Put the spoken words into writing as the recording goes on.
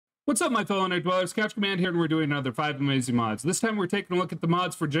What's up, my fellow Night Dwellers? Couch Command here, and we're doing another 5 amazing mods. This time we're taking a look at the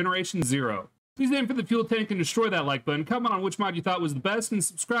mods for Generation 0. Please aim for the fuel tank and destroy that like button. Comment on which mod you thought was the best, and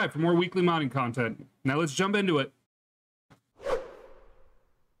subscribe for more weekly modding content. Now let's jump into it.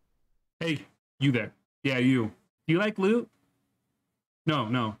 Hey, you there. Yeah, you. Do you like loot?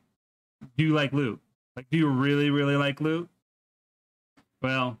 No. Do you like loot? Like, do you really like loot?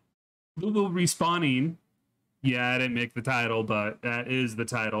 Well, loot will be respawning. Yeah, I didn't make the title, but that is the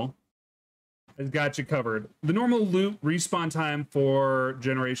title. I've got you covered. The normal loot respawn time for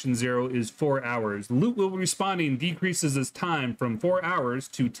Generation 0 is 4 hours. Loot will be respawning decreases its time from 4 hours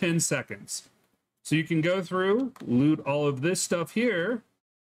to 10 seconds. So you can go through, loot all of this stuff here.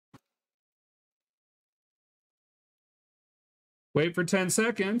 Wait for 10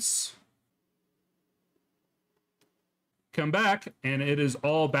 seconds. Come back, and it is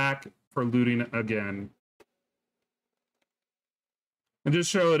all back for looting again. And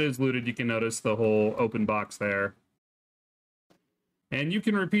just show it is looted, you can notice the whole open box there. And you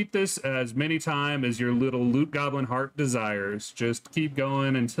can repeat this as many times as your little loot goblin heart desires. Just keep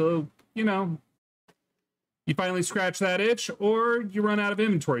going until, you know, you finally scratch that itch or you run out of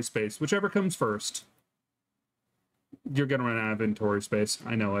inventory space, whichever comes first. You're gonna run out of inventory space.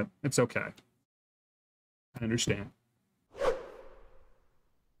 I know it. It's okay. I understand.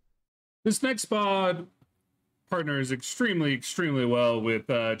 This next mod partners extremely well with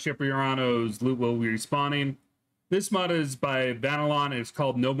Cipriano's loot will be respawning. This mod is by Vanillon. It's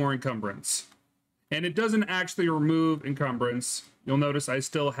called No More Encumbrance. And it doesn't actually remove encumbrance. You'll notice I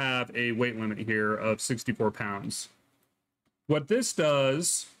still have a weight limit here of 64 pounds. What this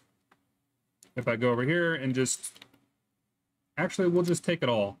does, if I go over here and just... Actually, we'll just take it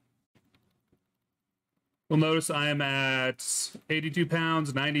all. You'll notice I am at 82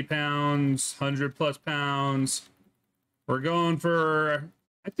 pounds, 90 pounds, 100 plus pounds. We're going for,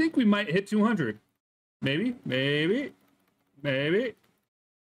 I think we might hit 200. Maybe.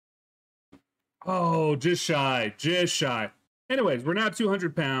 Oh, just shy. Anyways, we're now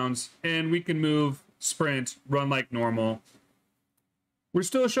 200 pounds, and we can move, sprint, run like normal. We're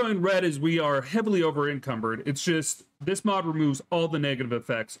still showing red as we are heavily over encumbered. It's just, this mod removes all the negative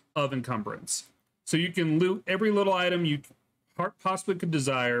effects of encumbrance. So you can loot every little item you possibly could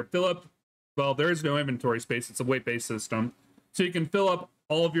desire, fill up, well, there is no inventory space, it's a weight-based system. So you can fill up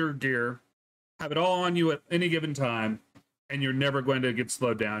all of your gear, have it all on you at any given time, and you're never going to get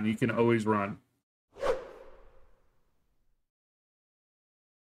slowed down. You can always run.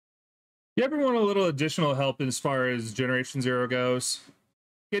 You ever want a little additional help as far as Generation 0 goes?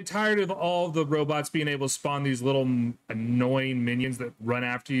 Get tired of all the robots being able to spawn these little annoying minions that run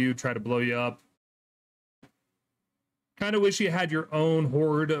after you, try to blow you up? Kind of wish you had your own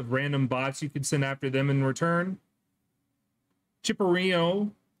horde of random bots you could send after them in return. Cipriano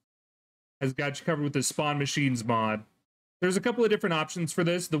has got you covered with the Spawn Machines mod. There's a couple of different options for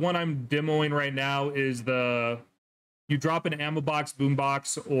this. The one I'm demoing right now is you drop an ammo box, boom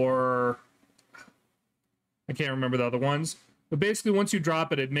box, or I can't remember the other ones. But basically, once you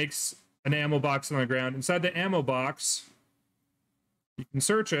drop it, it makes an ammo box on the ground. Inside the ammo box, you can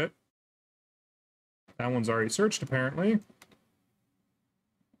search it. That one's already searched, apparently.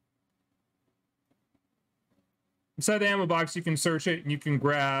 Inside the ammo box, you can search it, and you can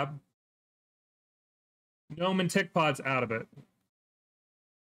grab gnome and tick pods out of it.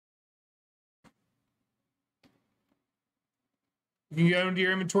 You can go into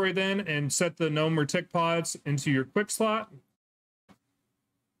your inventory then and set the gnome or tick pods into your quick slot.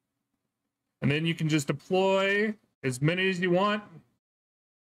 And then you can just deploy as many as you want.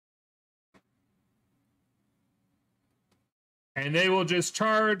 And they will just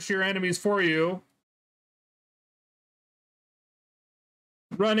charge your enemies for you,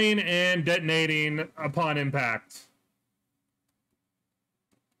 running and detonating upon impact.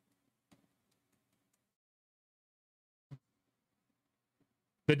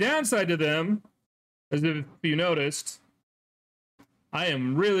 The downside to them, as if you noticed, I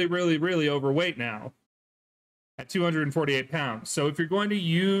am really overweight now at 248 pounds. So if you're going to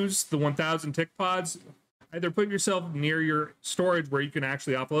use the 1000 tick pods, either put yourself near your storage where you can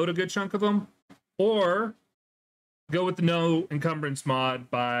actually offload a good chunk of them, or go with the No Encumbrance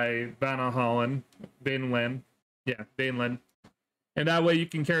mod by Vanillon. Yeah, Vanillon. And that way you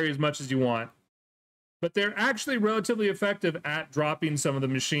can carry as much as you want. But they're actually relatively effective at dropping some of the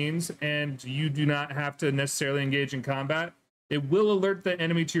machines, and you do not have to necessarily engage in combat. It will alert the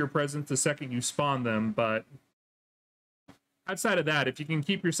enemy to your presence the second you spawn them, but outside of that, if you can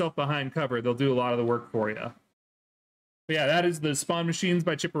keep yourself behind cover, they'll do a lot of the work for you. But yeah, that is the Spawn Machines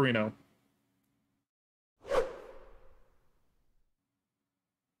by Cipriano.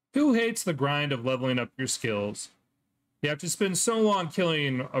 Who hates the grind of leveling up your skills? You have to spend so long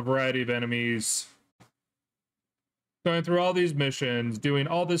killing a variety of enemies, going through all these missions, doing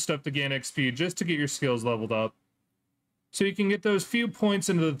all this stuff to gain XP just to get your skills leveled up. So you can get those few points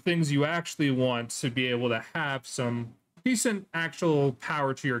into the things you actually want to be able to have some decent actual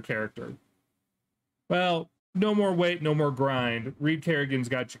power to your character. Well, no more wait, no more grind. Reed Kerrigan's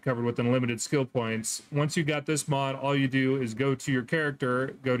got you covered with unlimited skill points. Once you got this mod, all you do is go to your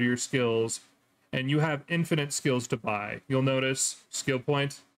character, go to your skills, and you have infinite skills to buy. You'll notice skill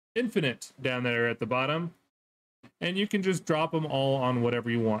point infinite down there at the bottom, and you can just drop them all on whatever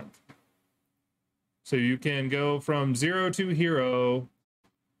you want. So you can go from 0 to hero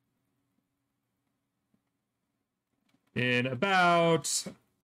in about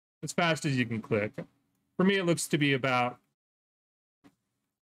as fast as you can click. For me, it looks to be about,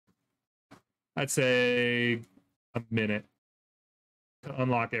 I'd say, a minute to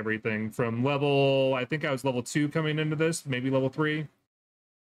unlock everything from level, I think I was level 2 coming into this, maybe level 3,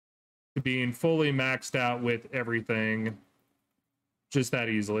 to being fully maxed out with everything just that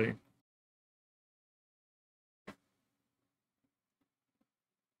easily.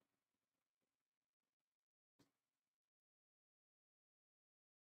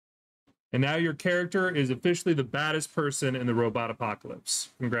 And now your character is officially the baddest person in the robot apocalypse.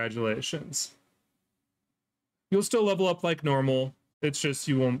 Congratulations. You'll still level up like normal. It's just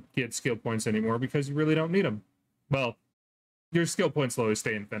you won't get skill points anymore because you really don't need them. Well, your skill points will always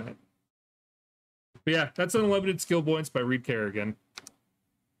stay infinite. But yeah, that's Unlimited Skill Points by Reed Kerrigan.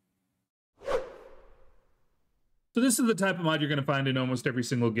 So this is the type of mod you're going to find in almost every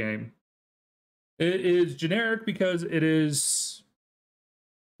single game. It is generic because it is,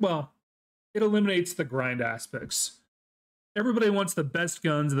 well, it eliminates the grind aspects. Everybody wants the best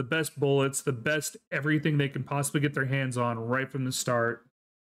guns, the best bullets, the best everything they can possibly get their hands on right from the start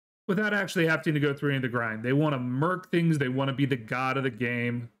without actually having to go through any of the grind. They want to murk things. They want to be the god of the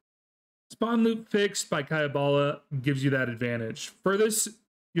game. Spawn Loop Fixed by Kayabala gives you that advantage. For this,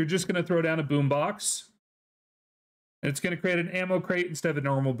 you're just going to throw down a boombox, and it's going to create an ammo crate instead of a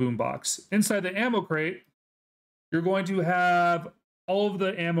normal boombox. Inside the ammo crate, you're going to have all of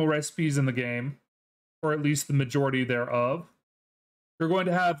the ammo recipes in the game, or at least the majority thereof. You're going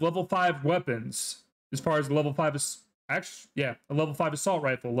to have level 5 weapons, as far as level 5 is a level 5 assault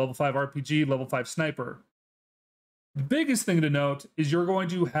rifle, level 5 RPG, level 5 sniper. The biggest thing to note is you're going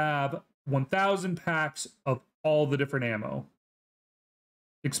to have 1,000 packs of all the different ammo.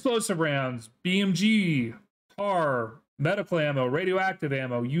 Explosive rounds, BMG, tar, medical ammo, radioactive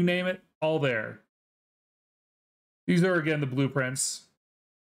ammo, you name it, all there. These are, again, the blueprints.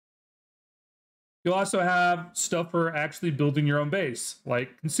 You'll also have stuff for actually building your own base,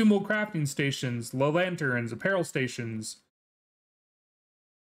 like consumable crafting stations, low lanterns, apparel stations.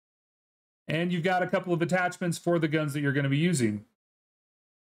 And you've got a couple of attachments for the guns that you're going to be using.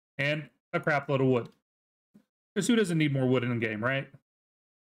 And a crap load of wood. Because who doesn't need more wood in the game, right?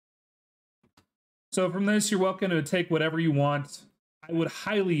 So from this, you're welcome to take whatever you want. I would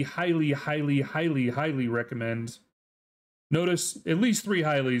highly, highly, highly, highly, highly recommend, notice at least 3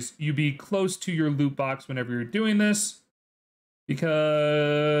 highlies, you be close to your loot box whenever you're doing this,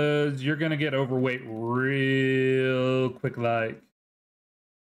 because you're going to get overweight real quick like.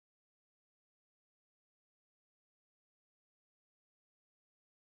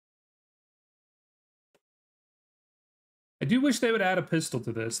 I do wish they would add a pistol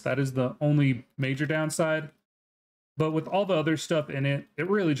to this. That is the only major downside. But with all the other stuff in it, it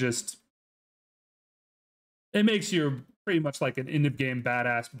really just, it makes you pretty much like an end-of-game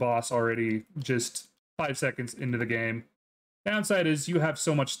badass boss already just 5 seconds into the game. Downside is you have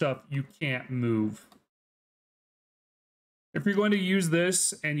so much stuff you can't move. If you're going to use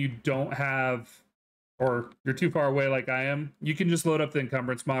this and you don't have, or you're too far away like I am, you can just load up the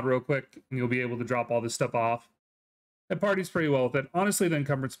Encumbrance mod real quick and you'll be able to drop all this stuff off. It parties pretty well with it. Honestly, the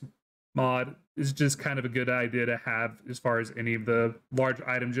Encumbrance mod is just kind of a good idea to have as far as any of the large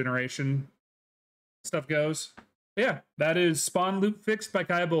item generation stuff goes. But yeah, that is Spawn Loop Fixed by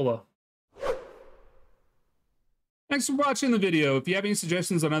Kayabala. Thanks for watching the video. If you have any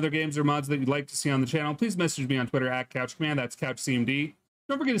suggestions on other games or mods that you'd like to see on the channel, please message me on Twitter at CouchCommand. That's CouchCMD.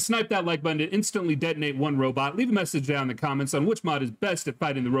 Don't forget to snipe that like button to instantly detonate one robot. Leave a message down in the comments on which mod is best at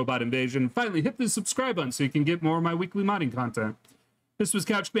fighting the robot invasion. Finally, hit the subscribe button so you can get more of my weekly modding content. This was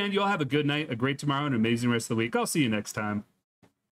CouchCommand. You all have a good night, a great tomorrow, and an amazing rest of the week. I'll see you next time.